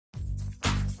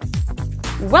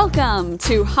Welcome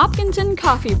to Hopkinton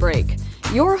Coffee Break,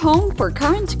 your home for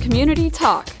current community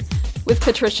talk, with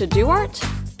Patricia Duart,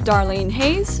 Darlene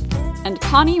Hayes, and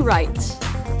Connie Wright.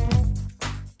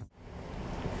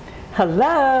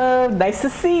 Hello, nice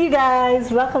to see you guys.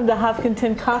 Welcome to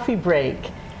Hopkinton Coffee Break.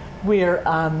 We're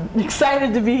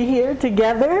excited to be here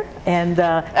together, and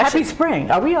happy spring.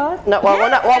 Are we on? No, well,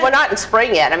 we're not in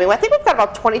spring yet. I mean, I think we've got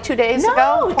about 22 days to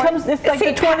go. It's like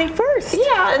the 21st.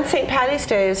 Yeah, and St. Patty's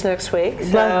Day is next week. So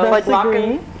That's the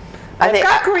green. I've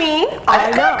got green.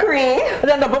 I've got green. I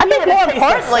think more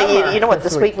importantly, you know what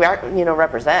this week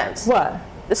represents? What?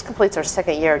 This completes our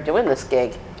second year doing this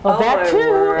gig. Well, that too.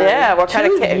 Yeah, we're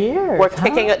kind of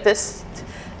kicking it. This.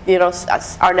 You know,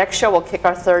 our next show will kick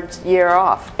our third year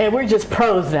off. And we're just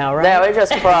pros now, right? Yeah, we're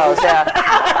just pros, yeah.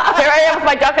 Here I am with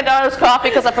my Dunkin' Donuts coffee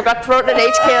because I forgot to throw it in an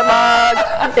HCAM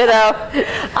mug, you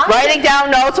know, writing down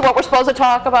notes of what we're supposed to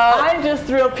talk about. I'm just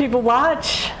thrilled people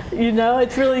watch. You know,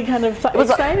 it's really kind of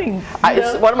exciting.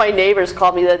 One of my neighbors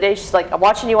called me the other day. She's like, I'm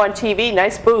watching you on TV,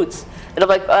 nice boots. And I'm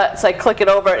like, so I click it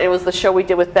over. It was the show we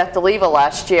did with Beth DeLeva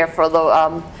last year for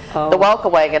the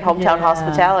Welcome Wagon, Hometown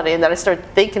Hospitality. And then I started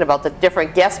thinking about the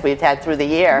different guests we've had through the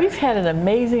year. We've had an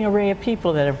amazing array of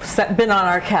people that have been on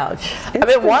our couch. I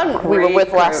mean, one we were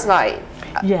with last night.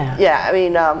 Yeah. Yeah, I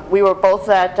mean, we were both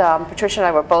at, Patricia and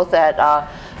I were both at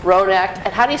Ronak,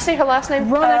 and how do you say her last name?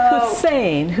 Ronak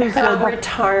Hussain, who's a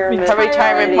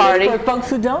retirement party. For folks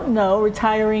who don't know,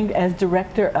 retiring as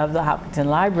director of the Hopkinton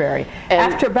Library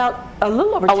after about a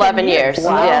little over 11 years.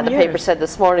 Wow. Yeah, the paper said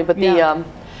this morning. But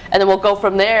and then we'll go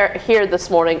from here this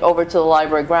morning over to the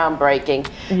library groundbreaking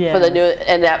for the new,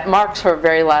 and that marks her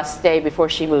very last day before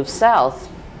she moves south.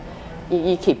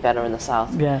 You keep better in the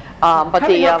South. Yeah. But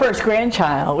having her first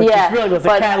grandchild, which really was the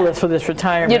catalyst for this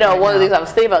retirement. You know, one of the things I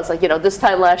was thinking about is like, you know, this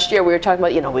time last year we were talking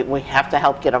about, you know, we have to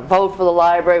help get a vote for the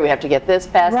library. We have to get this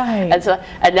passed. Right.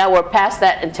 And now we're past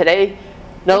that. And today,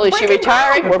 not only is she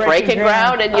retiring, we're breaking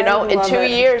ground. And you know, in 2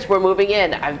 years we're moving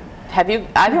in.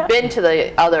 I've been to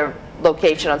the other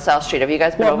location on South Street. Have you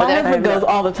guys been over there? My husband goes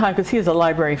all the time because he's a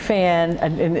library fan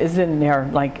and is in there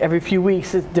like every few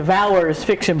weeks. Devours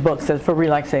fiction books for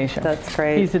relaxation. That's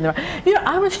great. He's in there. You know,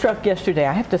 I was struck yesterday,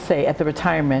 I have to say, at the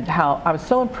retirement, how I was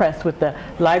so impressed with the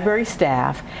library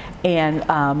staff and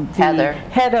the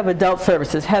head of adult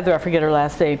services, Heather, I forget her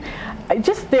last name.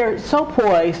 Just they're so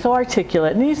poised, so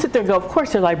articulate, and you sit there and go, of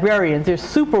course they're librarians, they're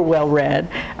super well read.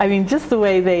 I mean, just the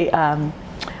way they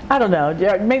I don't know,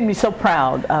 it made me so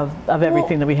proud of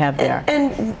everything that we have there.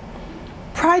 And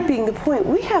pride being the point,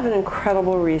 we have an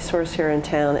incredible resource here in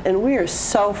town, and we are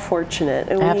so fortunate.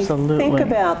 And when you think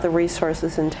about the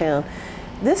resources in town,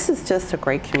 this is just a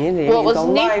great community. Well, the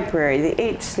library, the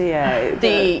HCA.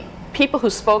 The people who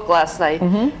spoke last night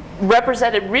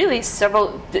represented really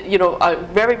several, you know,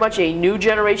 very much a new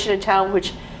generation in town,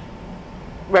 which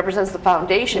represents the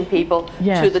foundation people,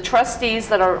 to the trustees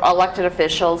that are elected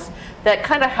officials that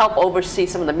kind of help oversee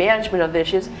some of the management of the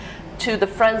issues, to the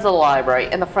Friends of the Library.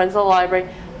 And the Friends of the Library,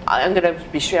 I'm going to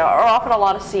be sure, are often a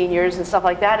lot of seniors and stuff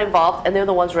like that involved, and they're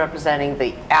the ones representing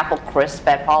the Apple Crisp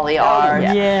at Polyard.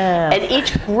 And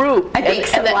each group. I think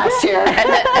so last year.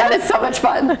 That was so much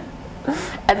fun.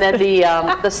 And then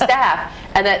the staff,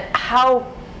 and that how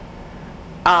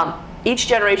each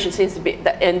generation seems to be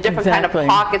in different kind of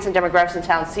pockets and demographics in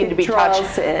town seem to be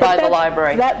touched by the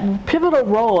library. That pivotal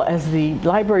role as the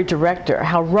library director,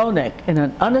 how Ronak, in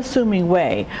an unassuming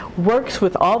way, works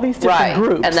with all these different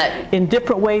groups in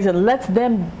different ways and lets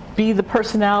them be the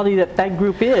personality that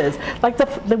group is. Like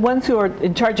the ones who are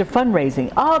in charge of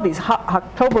fundraising, all these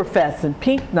Oktoberfests and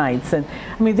Pink Nights, and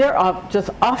I mean they're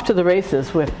just off to the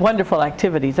races with wonderful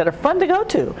activities that are fun to go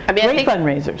to. I mean, great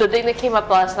fundraisers. The thing that came up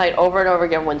last night over and over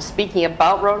again when speaking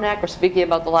about Ronak or speaking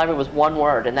about the library was one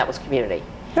word, and that was community.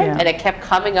 And it kept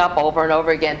coming up over and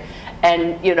over again.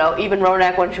 And, you know, even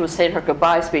Ronak, when she was saying her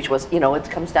goodbye speech, was, you know, it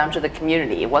comes down to the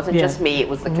community. It wasn't just me, it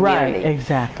was the community. Right,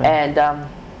 exactly. And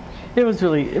it was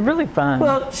really fun.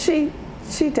 Well, she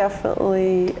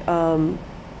definitely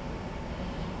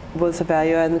was a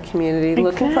value add in the community.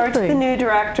 Looking forward to the new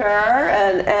director,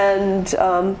 and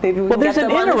maybe we can get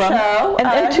them on the show.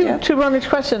 And to Ronan's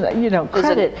question, you know,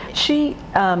 credit. She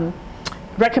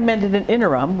recommended an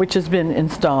interim, which has been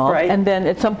installed, and then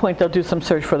at some point they'll do some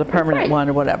search for the permanent one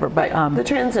or whatever. But the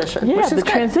transition,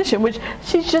 transition, which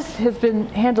she just has been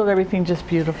handled everything just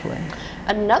beautifully.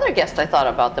 Another guest I thought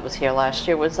about that was here last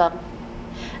year was, and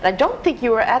I don't think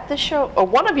you were at this show, or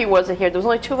one of you wasn't here. There was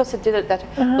only two of us that did it. That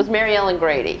was Mary Ellen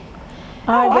Grady.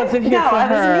 I wasn't here for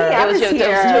her. It was two of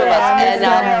us.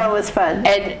 And it was fun.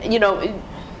 And you know,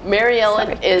 Mary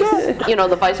Ellen is, you know,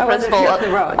 the vice principal.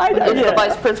 The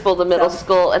vice principal of the middle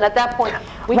school, and at that point,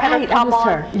 we had her come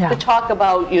on to talk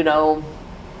about, you know,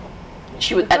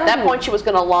 she was, at that point she was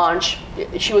going to launch,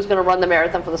 she was going to run the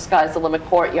marathon for the Sky's the Limit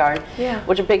Courtyard,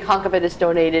 which a big hunk of it is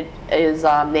donated, is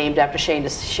named after Shane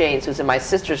Shanes, who's in my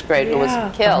sister's grade, who was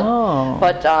killed.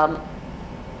 But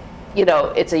you know,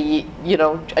 it's a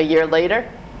year later,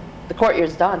 the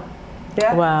courtyard's done.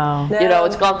 Wow. You know,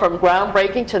 it's gone from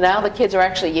groundbreaking to now the kids are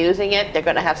actually using it. They're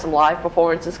going to have some live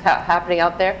performances happening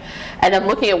out there. And I'm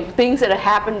looking at things that have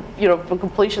happened, you know, from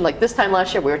completion. Like this time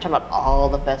last year, we were talking about all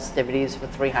the festivities for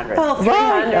 300. Oh,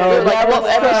 300.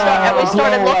 And we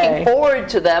started looking forward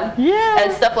to them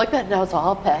and stuff like that. Now it's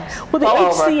all past. Well, the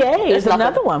HCA is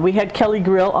another one. We had Kelly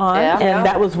Grill on, and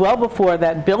that was well before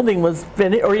that building was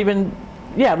finished, or even,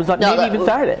 it was maybe even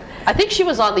started. I think she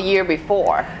was on the year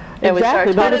before.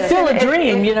 Exactly, but it's still a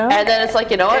dream, you know? And then it's like,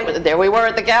 you know what, there we were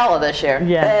at the gala this year.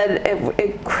 And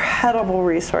incredible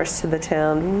resource to the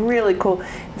town, really cool.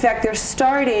 In fact, they're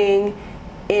starting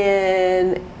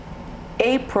in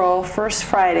April, first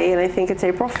Friday, and I think it's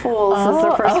April Fool's is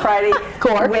the first Friday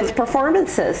with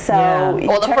performances. So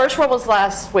well, the first one was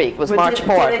last week, was March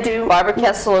 4th. Barbara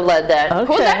Kessler led that.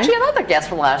 Who was actually another guest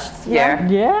from last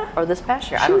year. Or this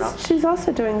past year, I don't know. She's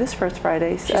also doing this first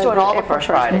Friday. She's doing all the first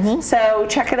Fridays. So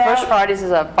check it out. First Fridays is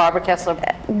a Barbara Kessler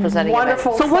presenting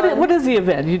Wonderful event. So what is the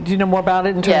event? Do you know more about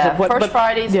it in terms of what? First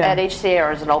Fridays at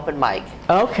HCA is an open mic.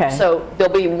 Okay. So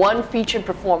there'll be one featured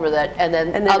performer and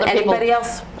then other people anybody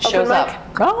else shows up.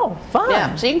 Oh, fun.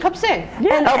 Yeah, so you can come sing.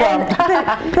 Yeah.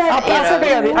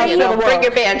 Bring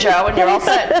your banjo and you're all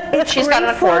set. She's got an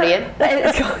accordion.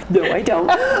 No, I don't.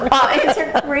 It's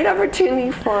a great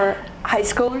opportunity for high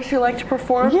schoolers who like to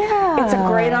perform. Yeah. It's a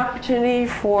great opportunity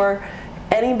for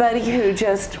anybody who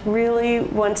just really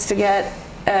wants to get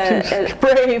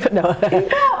brave. No.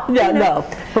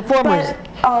 Performers.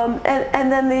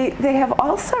 And then they have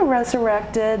also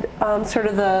resurrected sort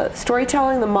of the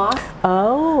storytelling, the Moth.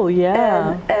 Oh,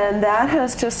 yeah. And that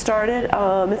has just started.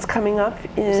 It's coming up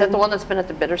in... Is that the one that's been at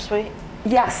the Bittersweet?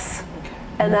 Yes.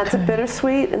 And that's a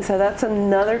Bittersweet, and so that's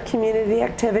another community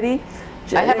activity.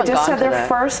 I haven't They just gone had to their that.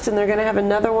 first, and they're going to have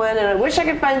another one, and I wish I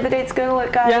could find the dates. Go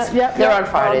look, guys. They're on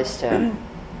Fridays, too.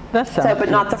 That's so, but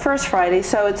not the first Friday.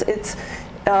 So it's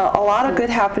a lot of good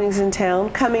happenings in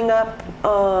town. Coming up...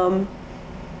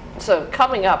 So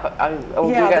coming up, are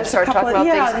we going to start talking about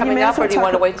things coming up, or do you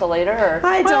want to wait till later? Or?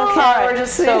 I don't care. We're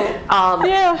just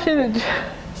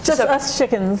just us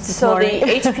chickens. So the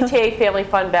HPTA Family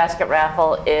Fun Basket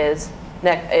Raffle is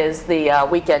the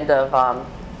weekend of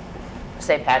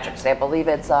St. Patrick's Day. I believe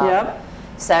it's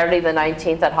Saturday the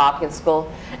 19th at Hopkins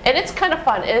School, and it's kind of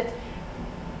fun. It's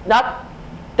not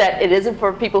that it isn't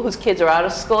for people whose kids are out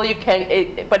of school. You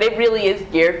can, but it really is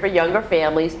geared for younger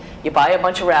families. You buy a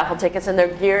bunch of raffle tickets, and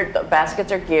the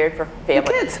baskets are geared for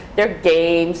families. Kids. There are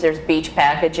games. There's beach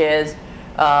packages.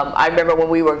 I remember when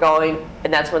we were going,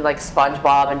 and that's when like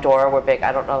SpongeBob and Dora were big.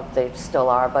 I don't know if they still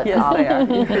are, but yes, they are.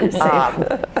 You're pretty safe.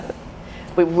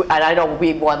 And I know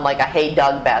we won like a Hey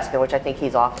Doug basket, which I think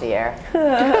he's off the air.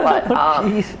 But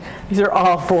these are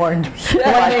all foreign. There's a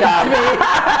lot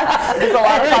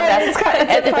of fun.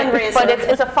 It's a fundraiser. But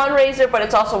it's a fundraiser, but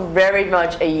it's also very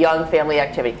much a young family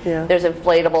activity. Yeah. There's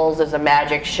inflatables, there's a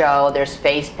magic show, there's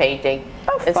face painting,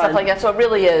 and stuff like that. So it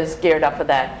really is geared up for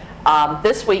that.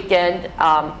 This weekend,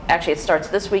 actually it starts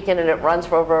this weekend and it runs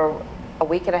for over a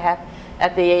week and a half.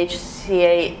 At the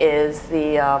HCA is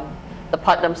the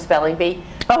Putnam Spelling Bee.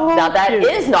 Now that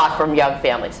is not from young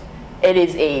families. It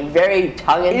is a very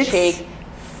tongue-in-cheek,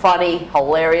 funny,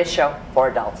 hilarious show for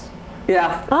adults.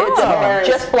 Yeah, it's hilarious.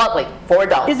 Just bluntly, for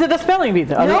adults. Is it a spelling bee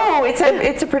though? No, it's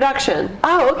a production.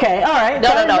 Oh, okay, all right.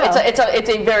 No. It's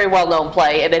a very well-known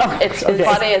play, and it's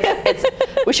funny.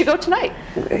 We should go tonight.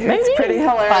 It's pretty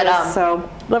hilarious. But, so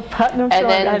the Putnam. And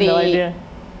then the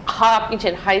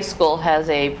Hopkinton High School has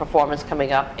a performance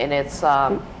coming up, and it's.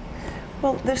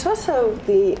 Well, there's also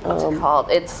the. What's it called?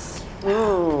 It's.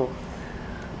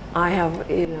 I have,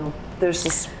 there's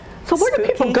this. So where do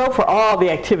people go for all the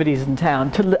activities in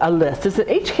town? To a list? Is it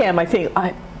HCAM? I think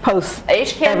posts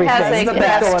HCAM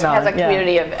has a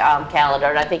community of calendar,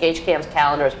 and I think HCAM's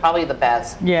calendar is probably the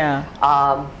best. Yeah.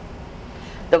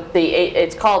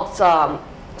 It's called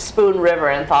Spoon River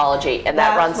Anthology, and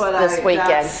that runs this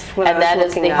weekend. And that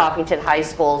is the Hopkinton High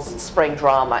School's spring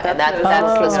drama, and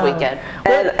that's this weekend.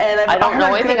 And I don't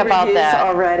know anything about that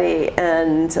already,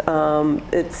 and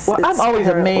it's. Well, I'm always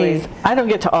amazed. I don't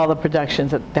get to all the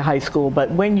productions at the high school,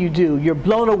 but when you do, you're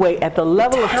blown away at the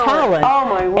level of talent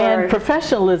and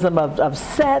professionalism of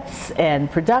sets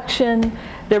and production.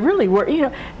 They're really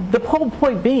the whole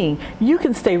point being, you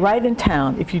can stay right in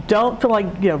town if you don't feel like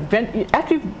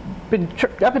after you've been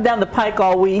up and down the pike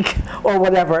all week or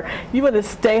whatever, you want to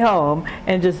stay home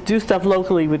and just do stuff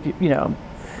locally with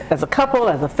as a couple,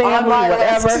 as a family,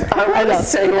 whatever. I know.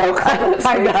 Stay local.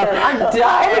 I know. I'm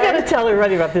dying. I got to tell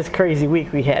everybody about this crazy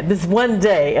week we had. This one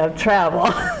day of travel.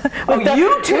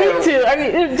 You too. Me too. I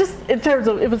mean, just in terms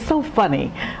of, it was so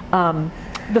funny.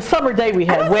 The summer day we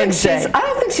had Wednesday. I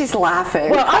don't think she's laughing.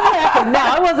 Well, I'm laughing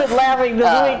now. I wasn't laughing this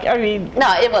week. I mean,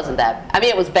 no, it wasn't that. I mean,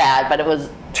 it was bad, but it was.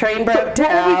 Train broke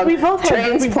down. We both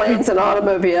trains, planes, and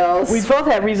automobiles. We both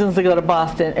had reasons to go to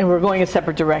Boston, and we're going in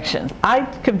separate directions. I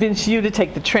convinced you to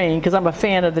take the train because I'm a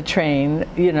fan of the train.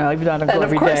 Even though I don't go every day.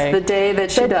 And of course, the day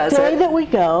that she does it. The day that we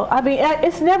go. I mean,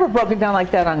 it's never broken down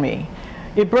like that on me.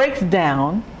 It breaks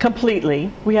down completely.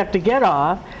 We have to get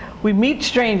off. We meet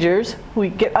strangers. We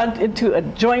get into a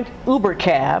joint Uber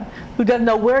cab who doesn't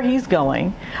know where he's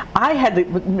going. I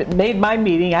had made my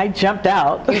meeting. I jumped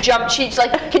out. You jumped. She's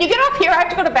like, "Can you get off here? I have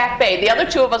to go to Back Bay." The other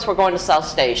two of us were going to South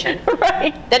Station.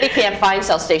 Right. Then he can't find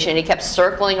South Station. He kept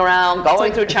circling around,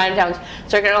 going through Chinatown,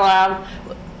 circling around.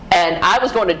 And I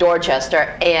was going to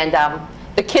Dorchester, and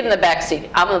the kid in the back seat,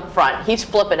 I'm in the front. He's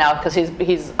flipping out because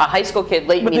he's a high school kid,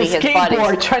 late meeting his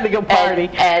buddies. Trying to go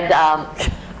party.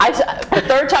 The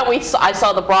third time I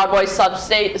saw the Broadway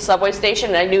subway station,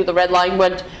 and I knew the red line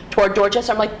went toward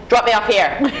Dorchester. I'm like, drop me off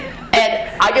here. And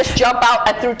I just jump out.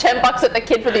 I threw $10 at the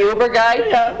kid for the Uber guy.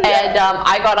 And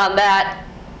I got on that,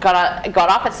 got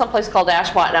off at some place called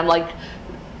Ashmont, and I'm like,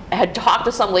 I had talked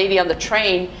to some lady on the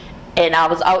train, and I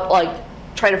was out like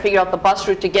trying to figure out the bus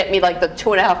route to get me like the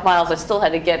 2.5 miles I still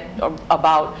had to get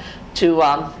about to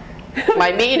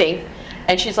my meeting.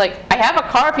 And she's like, I have a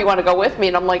car if you want to go with me.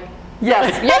 And I'm like,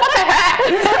 yes. Yeah, what the heck?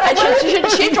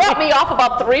 And she dropped me off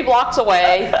about 3 blocks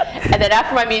away. And then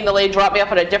after my meeting, the lady dropped me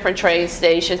off at a different train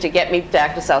station to get me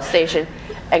back to South Station,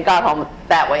 and got home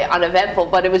that way, uneventful.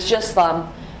 But it was just,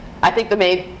 I think the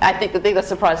thing that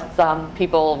surprised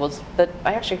people was that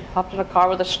I actually hopped in a car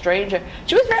with a stranger.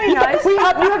 She was very nice. We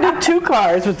hopped in 2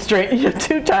 cars with strangers,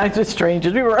 2 times with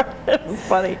strangers. It was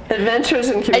funny. Adventures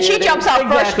in community. And she jumps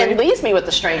out first and leaves me with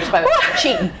the strangers. By the way,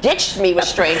 she ditched me with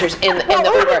strangers in the Uber.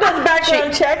 Uber does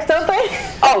background checks, don't they?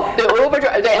 Oh, the Uber.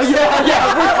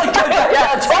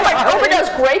 Uber does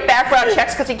great background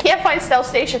checks because he can't find South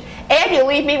Station, and you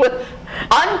leave me with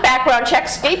unbackground check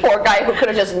skateboard guy who could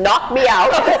have just knocked me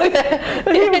out.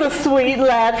 He was a sweet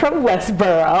lad from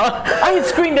Westboro. I had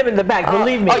screened him in the back,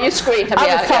 believe me. Oh, you screened him,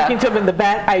 I was talking to him in the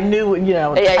back. I knew, I knew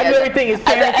everything. His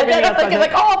parents and then I'm thinking,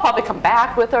 like, oh, I'll probably come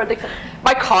back with her.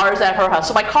 My car's at her house,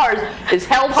 so my car is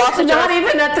held hostage. Not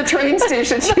even at the train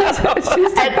station. She's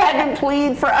dependent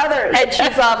plead for others. And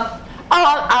she's, I'm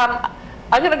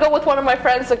going to go with one of my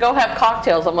friends to go have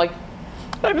cocktails. I'm like,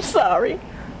 I'm sorry.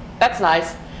 That's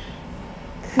nice.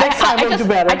 Next time we'll do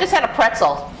better. I just had a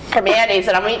pretzel from Annie's,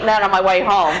 and I'm eating that on my way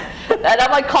home. And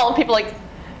I'm like calling people like,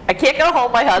 I can't go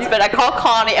home, my husband. I call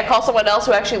Connie. I call someone else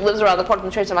who actually lives around the corner from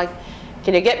the train. I'm like,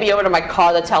 can you get me over to my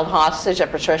car that's held hostage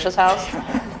at Patricia's house?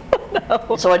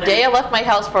 No. So a day I left my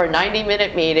house for a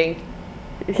 90-minute meeting.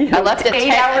 I left at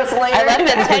 8 hours later. I left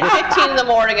at 10:15 in the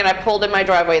morning, and I pulled in my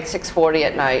driveway at 6:40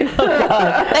 at night.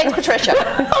 Thanks, Patricia.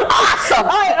 Awesome.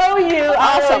 I owe you. Awesome.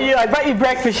 I owe you. I bought you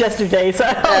breakfast yesterday, so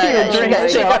I owe you a drink.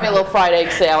 She got me a little fried egg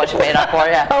sandwich made up for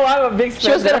you. Oh, I'm a big spender.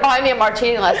 She was going to buy me a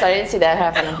martini last night. I didn't see that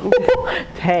happening.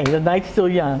 Hey, the night's still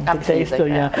young. The day's still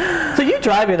young. So you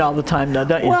drive in all the time, though,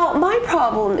 don't you? Well, my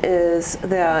problem is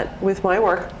that with my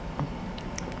work,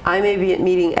 I may be at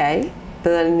meeting A, but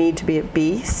then I need to be at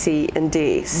B, C, and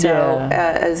D. So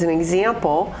as an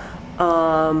example,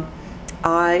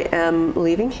 I am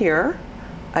leaving here.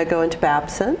 I go into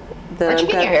Babson. Aren't you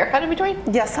getting your haircut in between?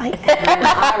 Yes, I am. All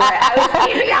right, I was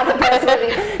giving out the best.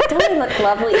 Don't I look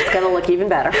lovely? It's going to look even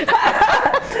better.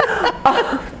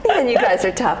 Man, you guys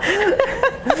are tough.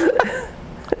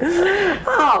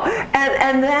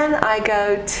 And then I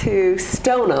go to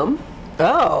Stoneham.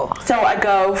 Oh. So I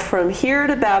go from here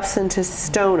to Babson to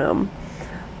Stoneham.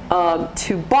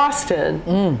 To Boston,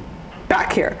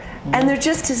 back here. And there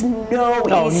just is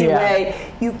no easy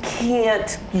way. You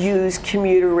can't use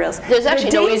commuter rails. There's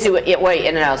actually no easy way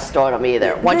in and out of Stardom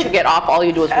either. Once you get off, all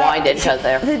you do is wind into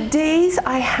there. The days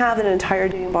I have an entire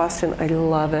day in Boston, I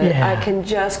love it. Yeah. I can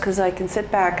because I can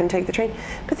sit back and take the train.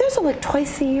 But there's like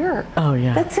twice a year. Oh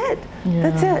yeah. That's it. Yeah.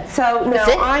 That's it. So no,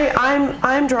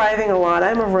 I'm driving a lot.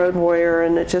 I'm a road warrior,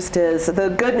 and it just is. The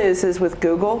good news is with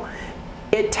Google,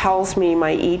 it tells me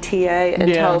my ETA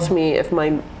and tells me if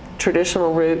my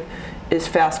traditional route is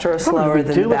faster or slower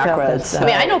than the back roads. So. I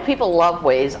mean, I know people love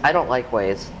Waze. I don't like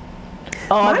Waze.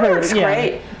 Oh, Mine works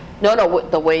great. No,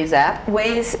 the Waze app.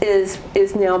 Waze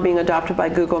is now being adopted by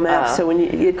Google Maps, so when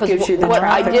it gives you the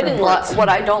traffic reports. What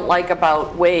I don't like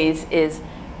about Waze is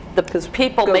the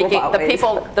people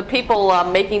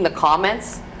making the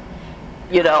comments.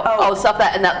 You know, stuff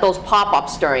and those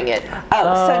pop-ups during it.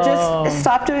 So just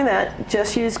stop doing that.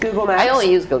 Just use Google Maps. I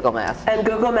only use Google Maps. And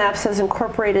Google Maps has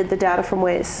incorporated the data from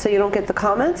Waze, so you don't get the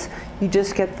comments. You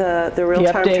just get the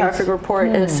real-time traffic report,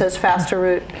 and it says faster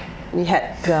route. And you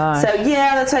hit. Gosh. So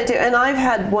yeah, that's what I do. And I've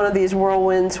had one of these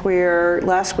whirlwinds where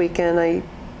last weekend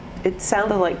it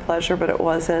sounded like pleasure, but it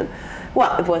wasn't.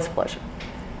 Well, it was pleasure.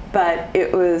 But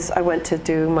it was, I went to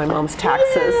do my mom's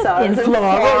taxes. So I was in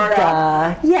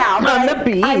Florida. Yeah, on the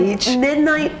beach.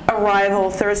 Midnight arrival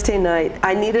Thursday night.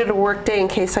 I needed a work day in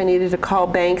case I needed to call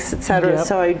banks, etc. Yep.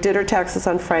 So I did her taxes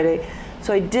on Friday.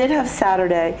 So I did have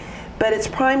Saturday, but it's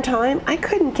prime time. I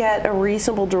couldn't get a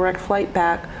reasonable direct flight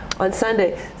back on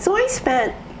Sunday. So I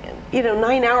spent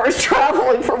 9 hours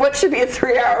traveling for what should be a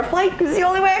 3-hour flight because the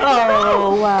only way I could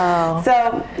go. Oh, wow.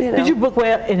 So, Did you book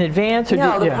way in advance? Or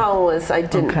no, the problem was I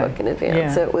didn't book in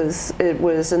advance. Yeah. It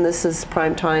was, and this is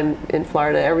prime time in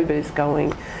Florida. Everybody's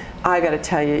going. I got to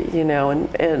tell you,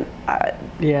 the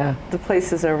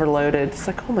place is overloaded. It's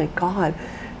like, oh my God,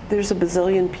 there's a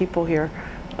bazillion people here.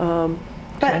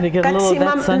 Trying to get a little of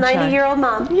that sunshine. 90-year-old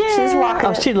mom. Yeah. She's rocking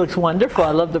it. She looks wonderful.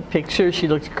 I love the picture. She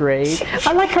looks great.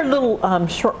 I like her little,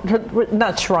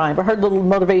 not shrine, but her little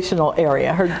motivational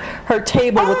area. Her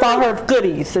table with all her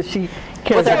goodies that she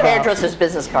cares with her hairdresser's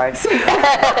business cards. So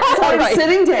I'm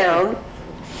sitting down,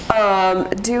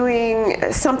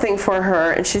 doing something for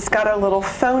her, and she's got a little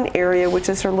phone area, which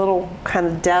is her little kind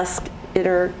of desk in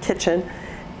her kitchen.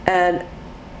 And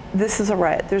this is a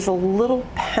riot. There's a little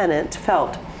pennant,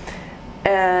 felt.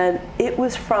 And it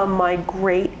was from my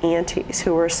great aunties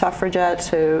who were suffragettes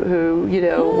who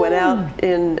went out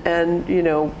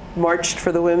and marched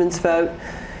for the women's vote.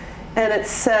 And it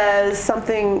says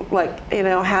something like,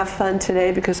 have fun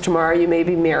today because tomorrow you may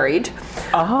be married.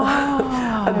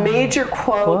 Oh. A major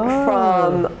quote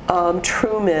from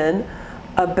Truman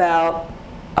about,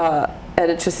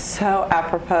 and it's just so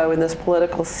apropos in this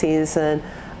political season,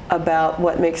 about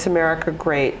what makes America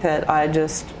great that I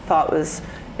just thought was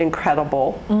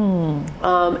incredible.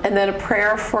 And then a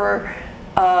prayer for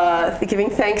giving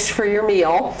thanks for your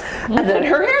meal, and then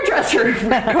her hairdresser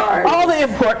card. All the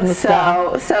important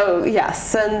stuff. So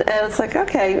yes, and it's like,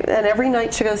 okay, and every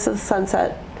night she goes to the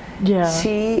sunset. Yeah.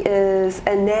 She is,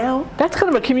 and now that's kind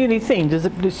of a community thing. Does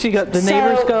she got the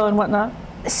neighbors go and whatnot?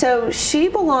 So she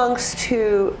belongs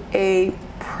to a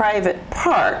private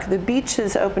park. The beach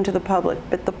is open to the public,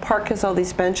 but the park has all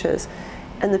these benches,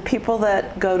 and the people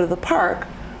that go to the park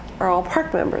are all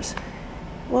park members.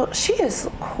 Well, she is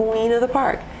queen of the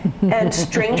park. And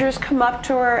strangers come up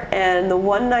to her, and the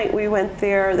one night we went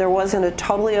there wasn't a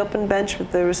totally open bench,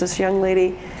 but there was this young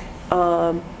lady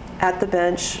at the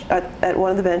bench, at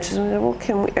one of the benches, and we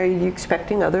said, well, are you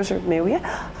expecting others, or may we?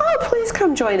 Oh, please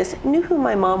come join us. Knew who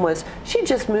my mom was. She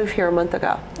just moved here a month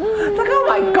ago. It's like, oh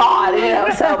my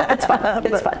God, so it's fun.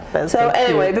 It's fun. So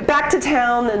anyway, but back to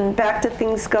town and back to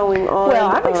things going on.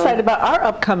 Well, I'm excited about our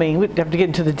upcoming, we have to get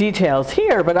into the details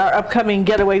here, but our upcoming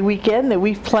getaway weekend that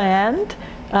we've planned.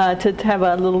 To have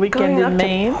a little weekend in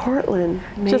Maine. To Portland,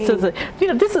 Maine.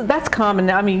 Just as that's common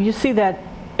now. I mean, you see that.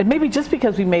 And maybe just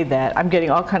because we made that, I'm getting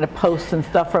all kind of posts and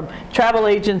stuff from travel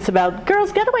agents about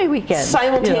girls' getaway weekend.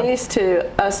 Simultaneous to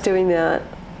us doing that,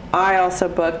 I also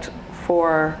booked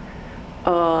for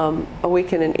a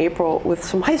weekend in April with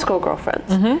some high school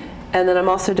girlfriends. And then I'm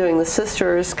also doing the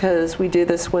sisters because we do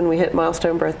this when we hit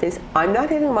milestone birthdays. I'm not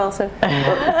hitting a milestone,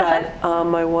 but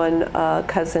my one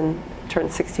cousin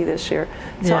turned 60 this year.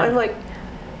 So I'm like,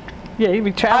 yeah, you'd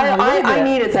be traveling a little bit. I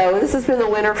need it though. This has been the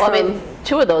winter from... Well, I mean,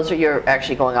 2 of those are you're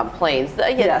actually going on planes.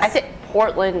 Yes. I think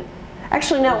Portland...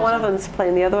 Actually, no, one of them's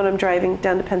plane. The other one I'm driving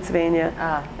down to Pennsylvania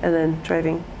and then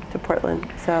driving to Portland.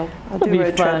 So I'll do a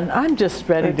road trip. I'm just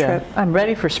ready I'm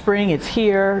ready for spring. It's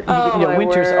here. Oh, my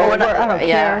winter's word. over. I don't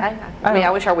care. I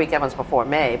wish our weekend was before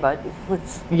May, but...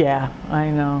 Yeah,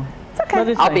 I know. It's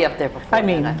Okay. But I'll be up there before I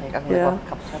mean, then, I think. I'm going to go a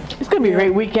couple times. It's going to be a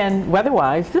great weekend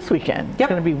weather-wise this weekend. It's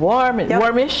going to be warm and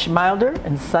warmish, milder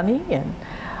and sunny, and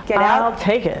I'll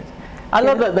take it. I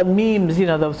love the memes, you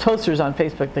know, those posters on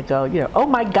Facebook that go, you know, oh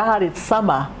my God, it's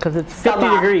summer, because it's 50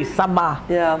 degrees, summer.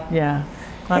 Yeah. Yeah.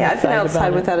 I've been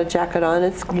outside without a jacket on.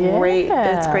 It's great.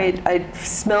 Yeah. It's great. I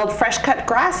smelled fresh cut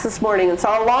grass this morning and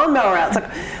saw a lawnmower out. It's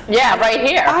like, yeah, right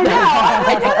here. I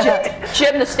know.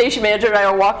 Jim, the station manager, and I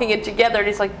are walking in together, and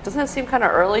he's like, doesn't it seem kind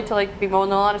of early to like be mowing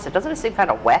the lawn? I said, doesn't it seem kind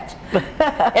of wet?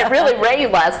 It really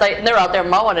rained last night, and they're out there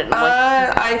mowing it. And I'm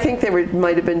like, I think they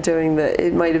might have been doing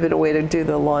it might have been a way to do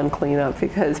the lawn cleanup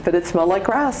but it smelled like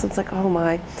grass. It's like, oh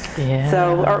my. Yeah.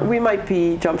 So we might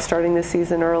be jump starting the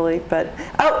season early, but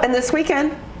and this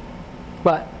weekend.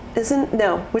 What?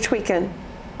 Which weekend?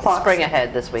 Clocks. Spring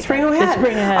ahead this weekend. Spring ahead.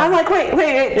 Spring ahead. I'm like, wait.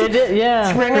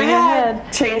 Yeah. Spring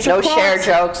ahead. Change your No clocks. share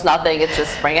jokes, nothing. It's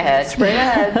just spring ahead. Spring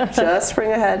ahead. Just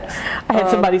spring ahead. I had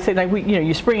somebody say, like,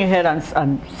 you spring ahead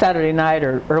on Saturday night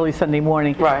or early Sunday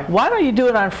morning. Right. Why don't you do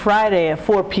it on Friday at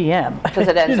 4 p.m.? Because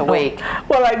it ends a week.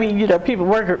 Well, I mean,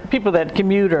 people that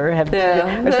commute or have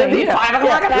are saying, 5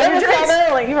 o'clock at let us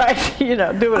out early, right? Do it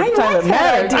at the time that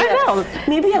matters. I know.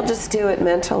 Maybe I'll just do it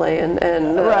mentally and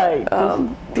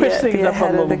push things up a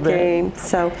ahead little of the bit. game.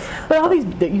 So, but all these,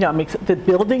 the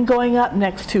building going up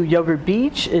next to Yogurt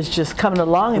Beach is just coming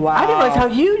along. And I didn't realize how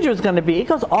huge it was going to be. It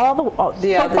goes so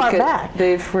far back.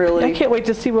 They've really. I can't wait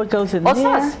to see what goes in Well,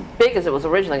 there. it's not as big as it was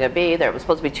originally going to be. There was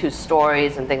supposed to be 2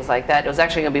 stories and things like that. It was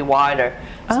actually going to be wider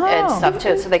and stuff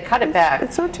too. So they cut it back.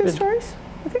 It's not 2 stories.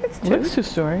 I think it's 2. It looks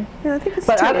 2-story. Yeah, I think it's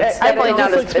 2. It's definitely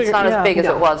not as big as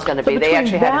it was going to be. They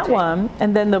actually had that one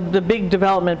and then the big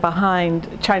development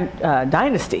behind China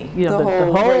Dynasty. The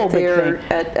whole right big there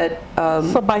thing. At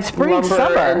so by spring, Lumber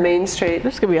summer, and Main Street.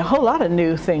 there's going to be a whole lot of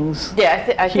new things.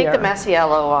 Yeah, I think here. the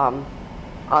Masiello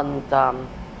on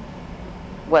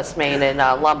West Main and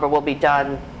Lumber will be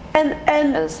done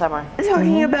in the summer.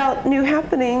 Talking about new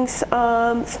happenings,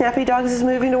 Snappy Dogs is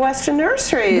moving to Western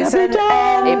Nurseries. Snappy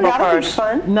Dogs. April that'll be 1st.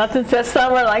 fun. Nothing says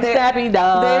summer like Snappy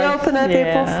Dogs. They open up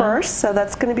April Yeah. 1st, so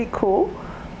that's going to be cool.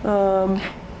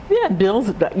 Yeah, Bill's,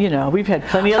 we've had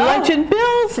plenty of lunch in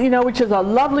Bill's, which is a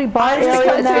lovely bar I just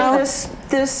area got now.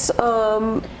 this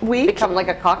week. Become like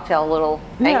a cocktail little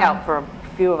hangout for a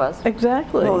few of us.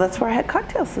 Exactly. Well, that's where I had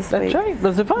cocktails this week. That's right.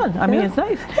 Those are fun. I mean, it's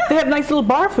nice. They have nice little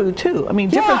bar food, too. I mean,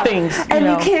 different things. And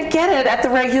you can't get it at the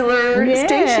regular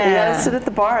station. You got to sit at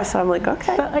the bar. So I'm like,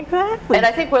 okay. Exactly. And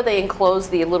I think where they enclose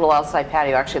the little outside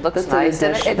patio actually looks nice.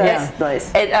 That's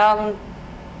nice.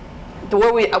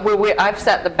 I've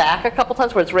sat in the back a couple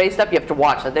times where it's raised up. You have to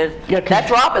watch it. That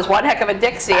drop is one heck of a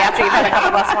Dixie after you've had a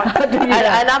couple of us.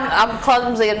 And I'm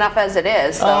clumsy enough as it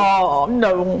is. So. Oh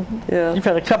no! Yeah. You've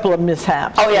had a couple of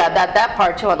mishaps. Oh yeah, that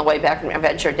part too on the way back from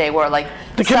Adventure Day where like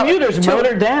the commuters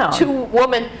motored down. 2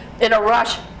 women in a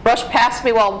rush brushed past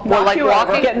me while we're like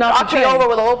walking, getting off the train. knocked me over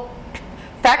with a little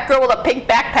fat girl with a pink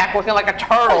backpack looking like a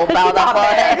turtle bound up on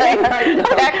it.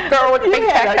 Fat girl with a pink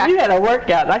backpack. You had a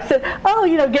workout. I said,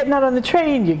 getting out on the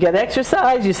train, you get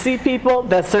exercise, you see people.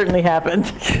 That certainly happened.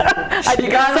 That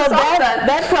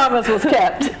promise was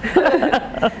kept.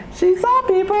 She saw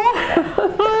people.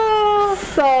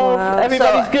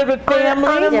 Everybody's good with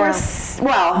family.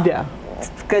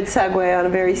 Good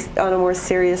segue on a more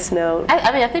serious note.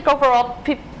 I think overall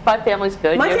my family's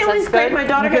good. My family's great. My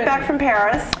daughter got back from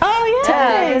Paris. Oh,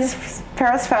 yeah. 10 days,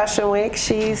 Paris Fashion Week.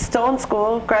 She's still in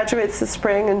school, graduates this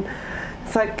spring, and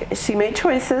it's like she made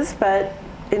choices, but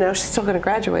she's still going to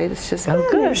graduate. It's just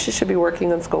good. She should be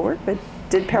working on schoolwork, but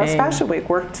did Paris Fashion Week,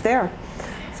 worked there.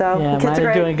 So yeah, the kids are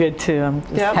great. Doing good too. I'm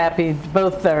happy.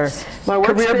 Both are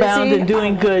career bound and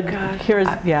doing good. I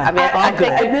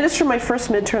administered my first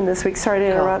midterm this week. Sorry to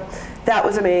interrupt. That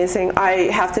was amazing. I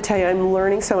have to tell you, I'm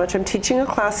learning so much. I'm teaching a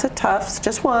class at Tufts,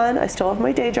 just one. I still have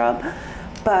my day job,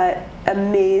 but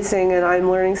amazing, and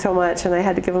I'm learning so much. And I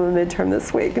had to give them a midterm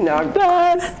this week. No, I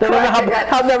don't know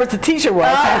how nervous the teacher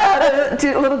was.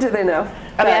 Little do they know.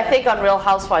 I think on Real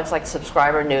Housewives, like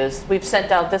subscriber news, we've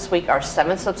sent out this week our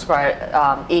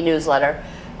 7th e-newsletter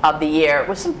of the year.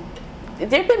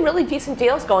 There've been really decent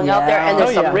deals going out there, and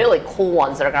there's some really cool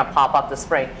ones that are going to pop up this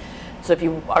spring. So if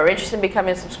you are interested in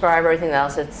becoming a subscriber or anything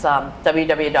else, it's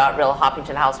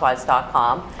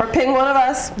www.realhopkintonhousewives.com. Or ping one of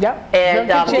us. Yep. And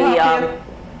and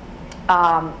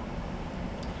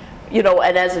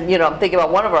as I'm thinking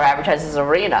about one of our advertisers,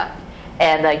 Arena.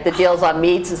 And like the deals on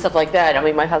meats and stuff like that. I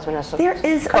mean, my husband has to There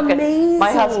is cook it. amazing.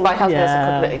 My husband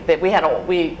has to cook it.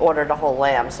 We ordered a whole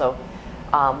lamb, so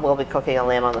we'll be cooking a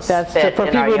lamb on the spit for in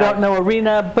people our who yard. don't know,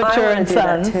 Arena Butcher and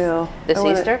Sons. This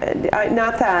Easter?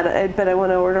 Not that, but I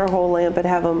want to order a whole lamb, but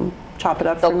have them chop it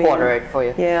up They'll for me. quarter it for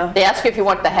you. Yeah. They ask you if you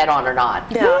want the head on or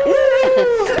not. Yeah.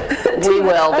 We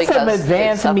will, That's because some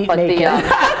advanced meat but making.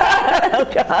 And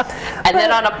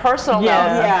then on a personal note,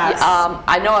 Yes.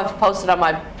 I know I've posted on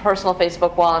my personal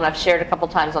Facebook wall, and I've shared a couple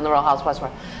times on the Real Housewives.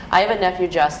 I have a nephew,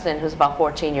 Justin, who's about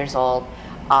 14 years old,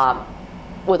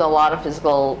 with a lot of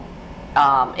physical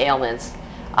ailments.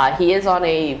 He is on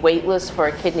a wait list for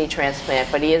a kidney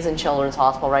transplant, but he is in Children's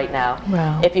Hospital right now.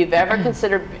 Wow. If you've ever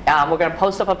considered, we're going to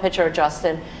post up a picture of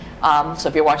Justin. So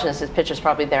if you're watching this, his picture's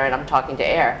probably there, and I'm talking to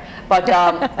air. But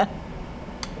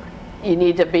you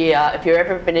need to be, if you've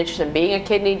ever been interested in being a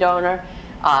kidney donor,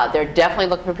 they're definitely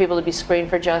looking for people to be screened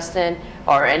for Justin,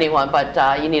 or anyone, but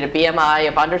you need a BMI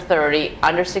of under 30,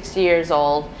 under 60 years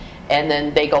old, and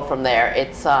then they go from there.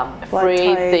 It's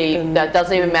free. That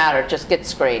doesn't even matter. Just get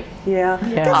screened. Yeah.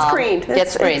 Get screened. Get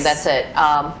screened. That's it.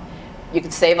 You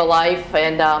can save a life,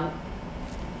 and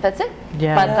that's it.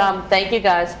 Yeah. But thank you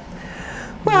guys.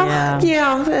 Well,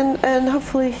 yeah, and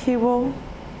hopefully he will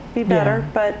be better.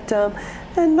 But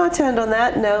and not to end on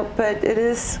that note, but it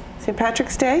is St.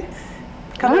 Patrick's Day.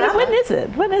 When is it?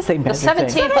 When is St. The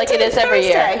Patrick's Day? 17th, like it is every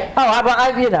year.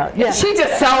 Oh, you know, yeah. She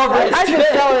just celebrates. I just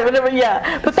celebrate whatever,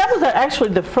 yeah. But that was actually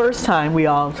the first time we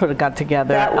all sort of got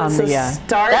together. That was on the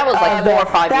start. That was like 4 or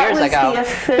 5 years ago. That was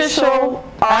the official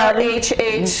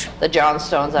RHH. The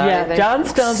Johnstones. Yeah,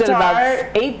 Johnstones at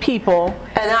about 8 people.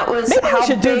 And that was Maybe how we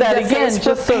should do big that the again. Facebook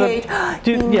Just sort page. of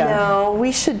do, No,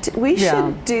 we should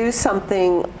do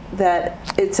something that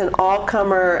it's an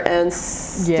all-comer and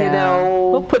you know.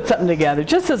 We'll put something together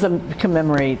just as a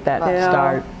commemorate that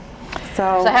start.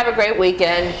 So have a great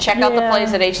weekend. Check out the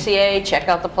plays at HCA. Check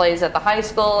out the plays at the high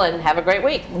school, and have a great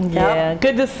week. Yeah,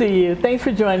 good to see you. Thanks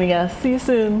for joining us. See you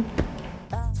soon.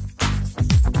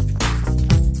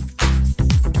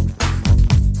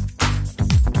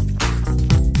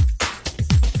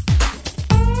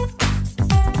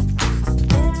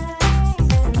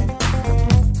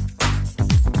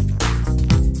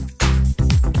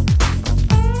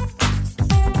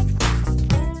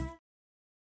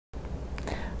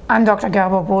 I'm Dr.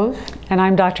 Gerber Wolf. And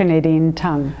I'm Dr. Nadine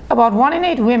Tung. About 1 in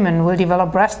 8 women will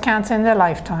develop breast cancer in their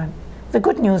lifetime. The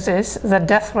good news is that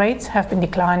death rates have been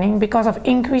declining because of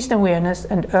increased awareness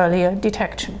and earlier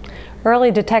detection.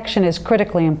 Early detection is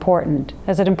critically important,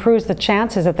 as it improves the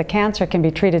chances that the cancer can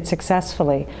be treated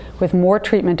successfully with more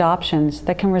treatment options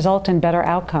that can result in better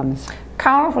outcomes.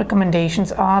 Current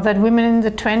recommendations are that women in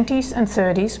the 20s and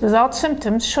 30s without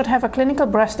symptoms should have a clinical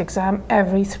breast exam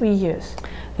every 3 years.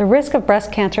 The risk of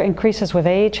breast cancer increases with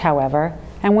age, however,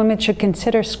 and women should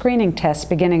consider screening tests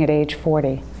beginning at age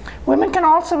 40. Women can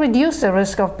also reduce the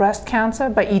risk of breast cancer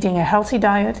by eating a healthy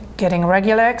diet, getting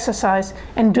regular exercise,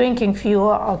 and drinking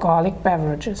fewer alcoholic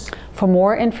beverages. For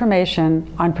more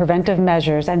information on preventive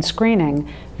measures and screening,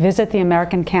 visit the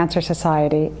American Cancer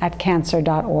Society at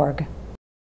cancer.org.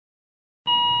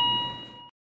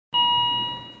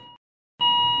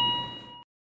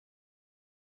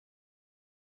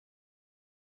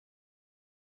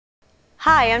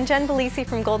 Hi, I'm Jen Belisi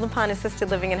from Golden Pond Assisted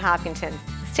Living in Hopkinton.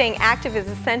 Staying active is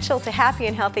essential to happy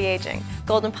and healthy aging.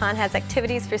 Golden Pond has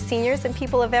activities for seniors and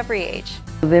people of every age.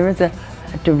 There is a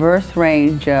diverse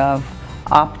range of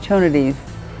opportunities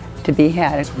to be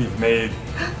had. We've made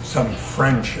some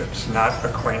friendships, not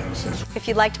acquaintances. If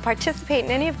you'd like to participate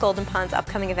in any of Golden Pond's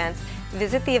upcoming events,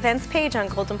 visit the events page on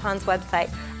Golden Pond's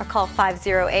website or call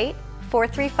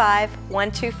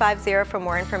 508-435-1250 for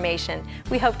more information.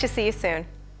 We hope to see you soon.